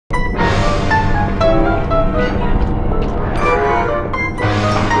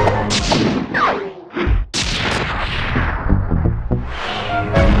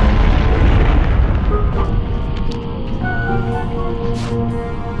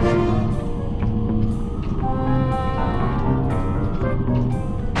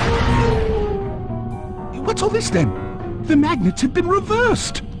this then? The magnets had been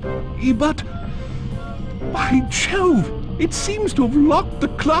reversed. But... by Jove! It seems to have locked the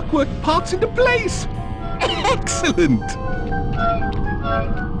clockwork parts into place! Excellent!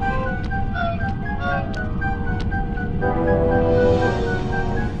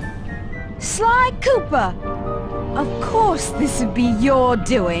 Sly Cooper! Of course this would be your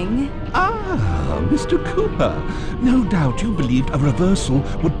doing. Ah, Mr. Cooper. No doubt you believed a reversal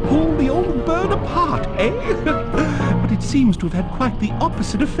would pull the old bird apart, eh? But it seems to have had quite the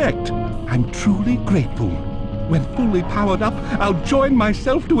opposite effect. I'm truly grateful. When fully powered up, I'll join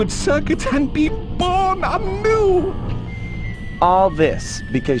myself to its circuits and be born anew! All this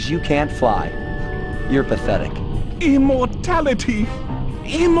because you can't fly. You're pathetic. Immortality!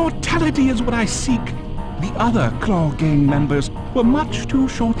 Immortality is what I seek. The other Claw Gang members were much too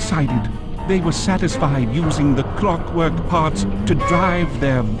short-sighted. They were satisfied using the clockwork parts to drive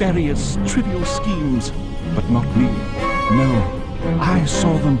their various trivial schemes. But not me. No, I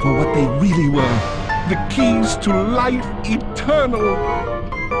saw them for what they really were. The keys to life eternal.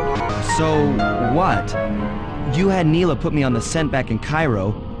 So, what? You had Neela put me on the scent back in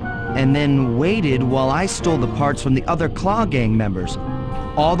Cairo, and then waited while I stole the parts from the other Claw Gang members,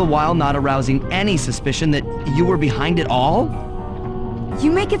 all the while not arousing any suspicion that you were behind it all? You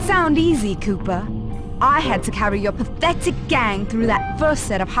make it sound easy, Cooper. I had to carry your pathetic gang through that first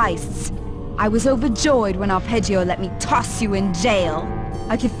set of heists. I was overjoyed when Arpeggio let me toss you in jail.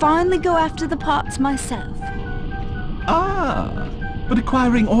 I could finally go after the parts myself. Ah, but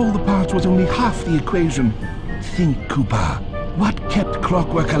acquiring all the parts was only half the equation. Think, Cooper. What kept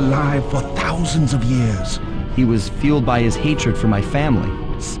Clockwork alive for thousands of years? He was fueled by his hatred for my family.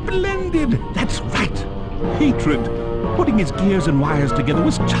 Splendid! That's right! Hatred. Putting his gears and wires together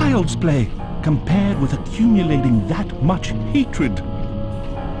was child's play, compared with accumulating that much hatred.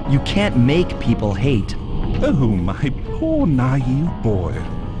 You can't make people hate. Oh, my poor naive boy.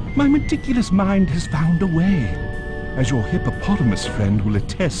 My meticulous mind has found a way. As your hippopotamus friend will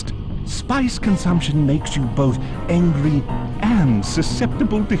attest, spice consumption makes you both angry and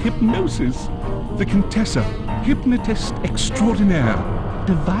susceptible to hypnosis. The Contessa, hypnotist extraordinaire,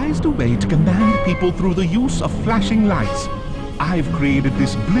 devised a way to command people through the use of flashing lights. I've created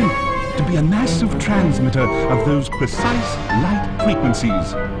this blimp to be a massive transmitter of those precise light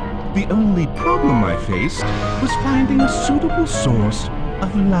frequencies. The only problem I faced was finding a suitable source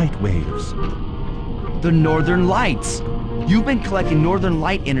of light waves. The Northern Lights! You've been collecting Northern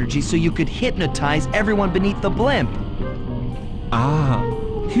Light energy so you could hypnotize everyone beneath the blimp. Ah,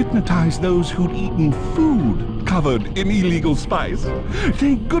 hypnotize those who'd eaten food covered in illegal spice.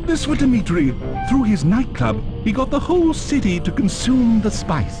 Thank goodness for Dmitri. Through his nightclub, he got the whole city to consume the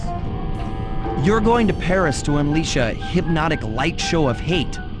spice. You're going to Paris to unleash a hypnotic light show of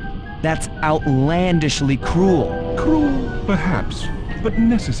hate. That's outlandishly cruel. Cruel, perhaps, but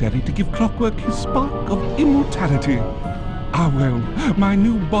necessary to give Clockwork his spark of immortality. Ah well, my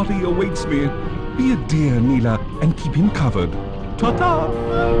new body awaits me. Be a dear, Neela, and keep him covered. Ta-ta!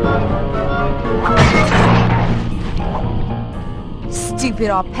 Stupid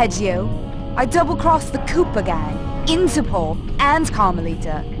Arpeggio. I double-crossed the Cooper gang, Interpol, and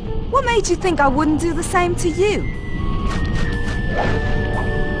Carmelita. What made you think I wouldn't do the same to you?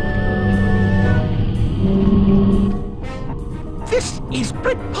 This is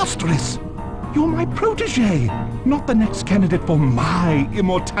preposterous! You're my protege, not the next candidate for my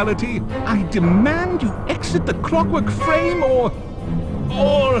immortality. I demand you exit the clockwork frame or...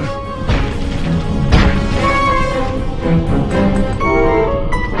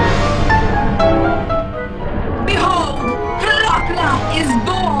 Behold! Clockla is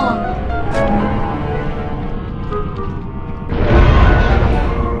born!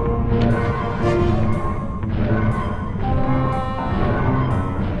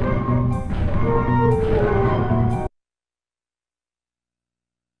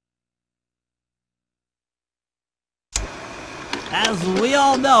 As we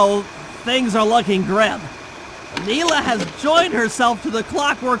all know, things are looking grim. Neela has joined herself to the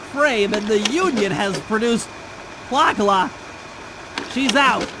clockwork frame and the Union has produced Clockla. She's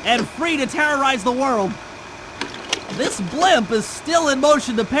out and free to terrorize the world. This blimp is still in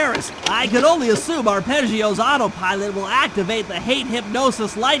motion to Paris. I can only assume Arpeggio's autopilot will activate the hate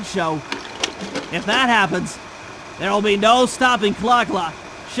hypnosis light show. If that happens, there will be no stopping Clockla.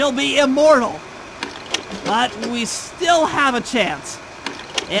 She'll be immortal. But we still have a chance.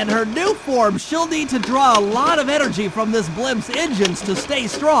 In her new form, she'll need to draw a lot of energy from this blimp's engines to stay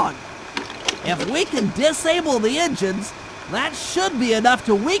strong. If we can disable the engines, that should be enough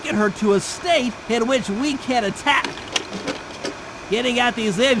to weaken her to a state in which we can attack. Getting at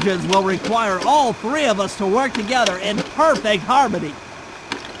these engines will require all three of us to work together in perfect harmony.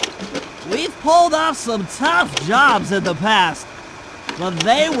 We've pulled off some tough jobs in the past, but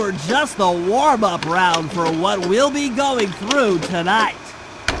they were just the warm-up round for what we'll be going through tonight.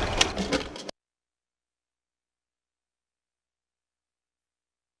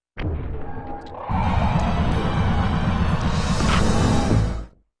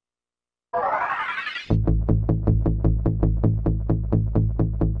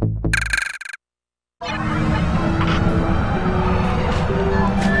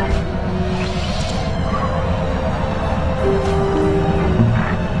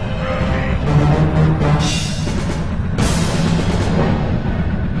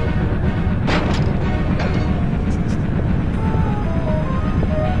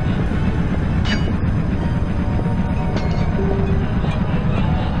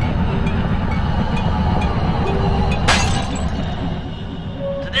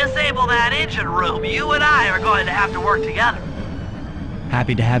 That engine room, you and I are going to have to work together.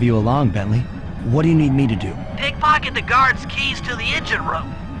 Happy to have you along, Bentley. What do you need me to do? Pickpocket the guard's keys to the engine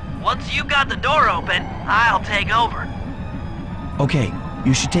room. Once you've got the door open, I'll take over. Okay,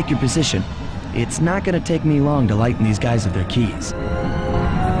 you should take your position. It's not gonna take me long to lighten these guys of their keys.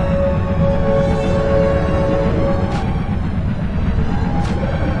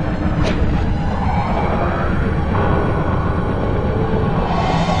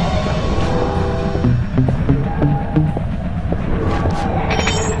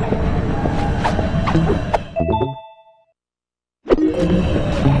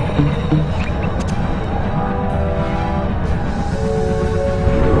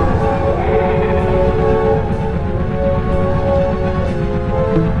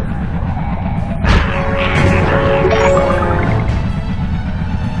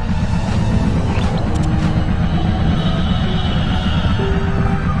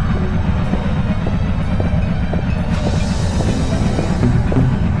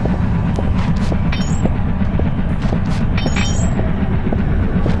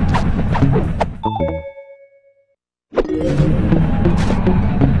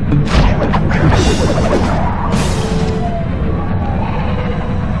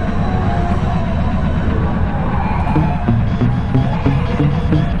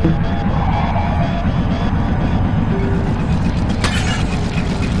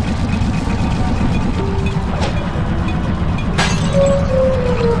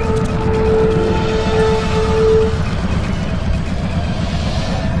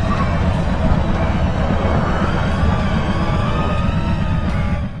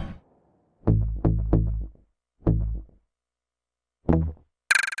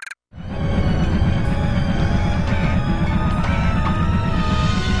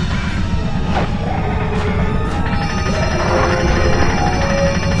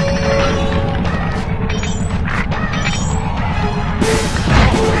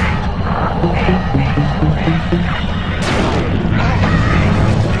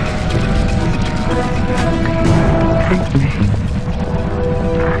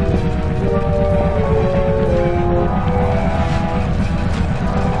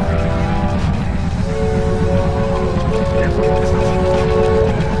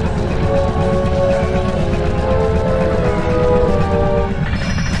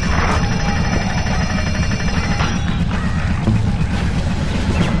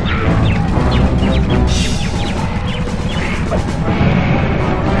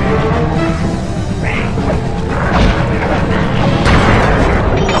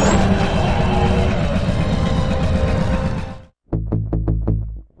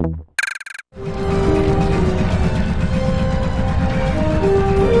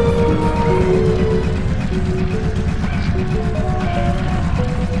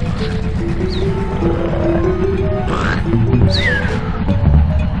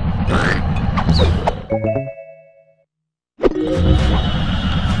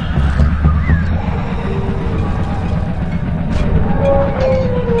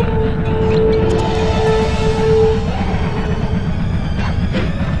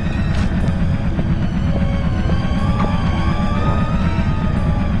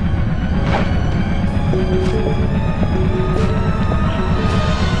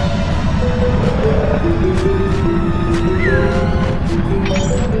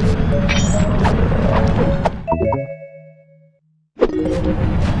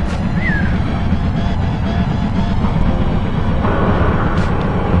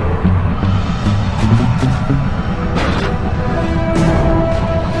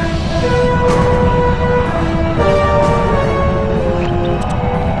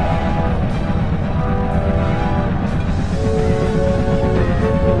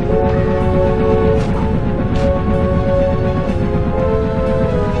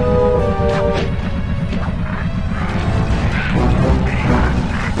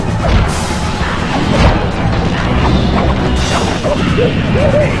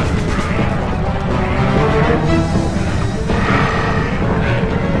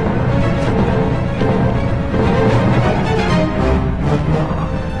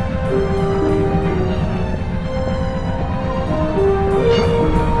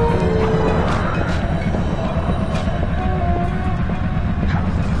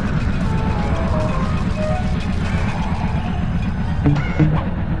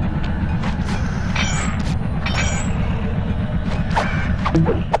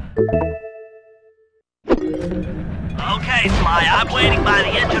 fly. I'm waiting by the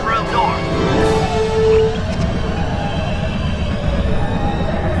engine room door.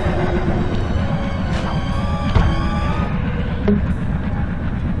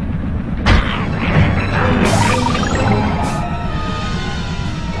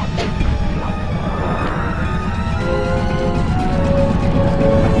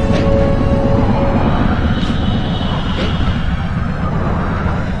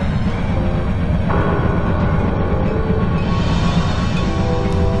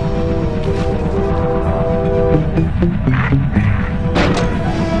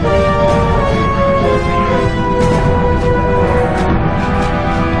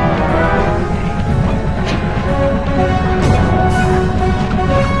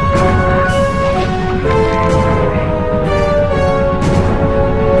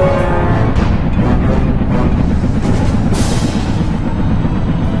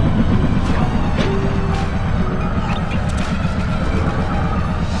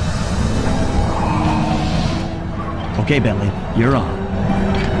 Okay, Bentley, you're on.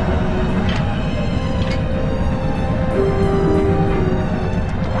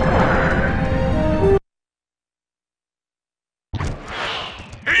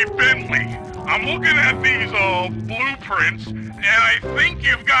 Hey, Bentley, I'm looking at these, blueprints, and I think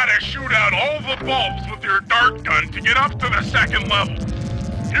you've got to shoot out all the bulbs with your dart gun to get up to the second level.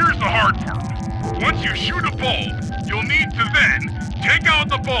 Here's the hard part. Once you shoot a bulb, you'll need to then take out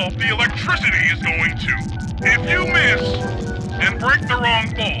the bulb the electricity is going to. If you miss and break the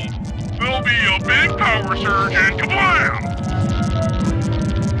wrong bulb, there'll be a big power surge and kablam!